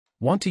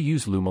Want to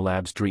use Luma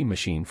Labs' Dream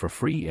Machine for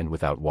free and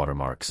without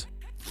watermarks?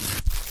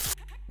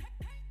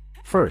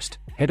 First,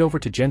 head over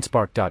to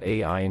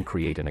genspark.ai and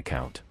create an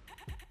account.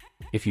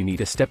 If you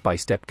need a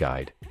step-by-step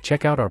guide,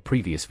 check out our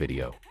previous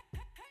video.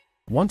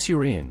 Once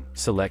you're in,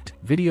 select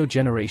Video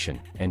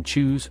Generation and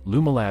choose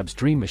Luma Labs'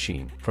 Dream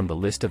Machine from the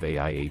list of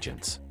AI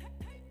agents.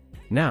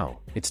 Now,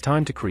 it's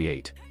time to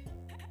create.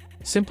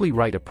 Simply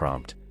write a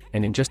prompt,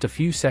 and in just a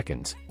few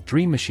seconds,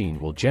 Dream Machine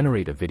will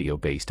generate a video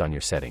based on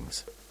your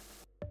settings.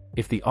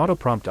 If the auto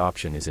prompt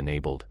option is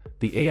enabled,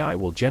 the AI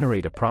will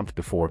generate a prompt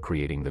before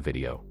creating the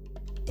video.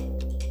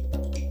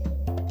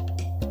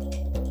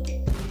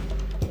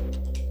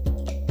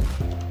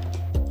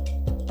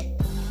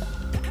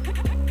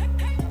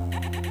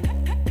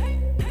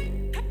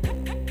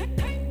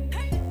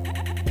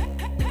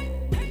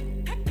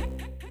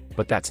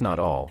 But that's not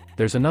all,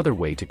 there's another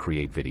way to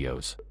create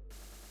videos.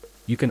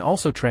 You can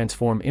also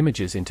transform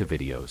images into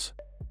videos.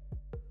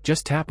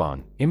 Just tap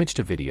on Image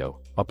to Video,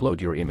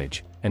 upload your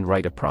image, and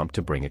write a prompt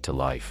to bring it to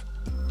life.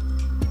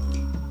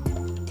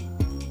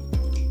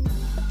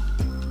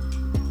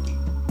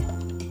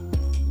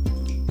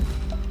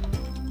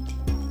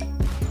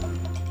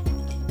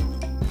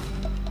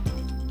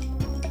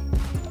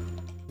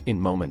 In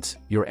moments,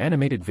 your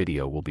animated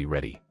video will be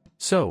ready.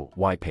 So,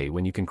 why pay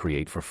when you can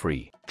create for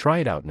free? Try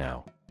it out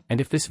now.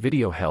 And if this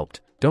video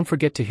helped, don't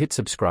forget to hit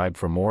subscribe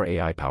for more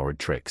AI-powered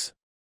tricks.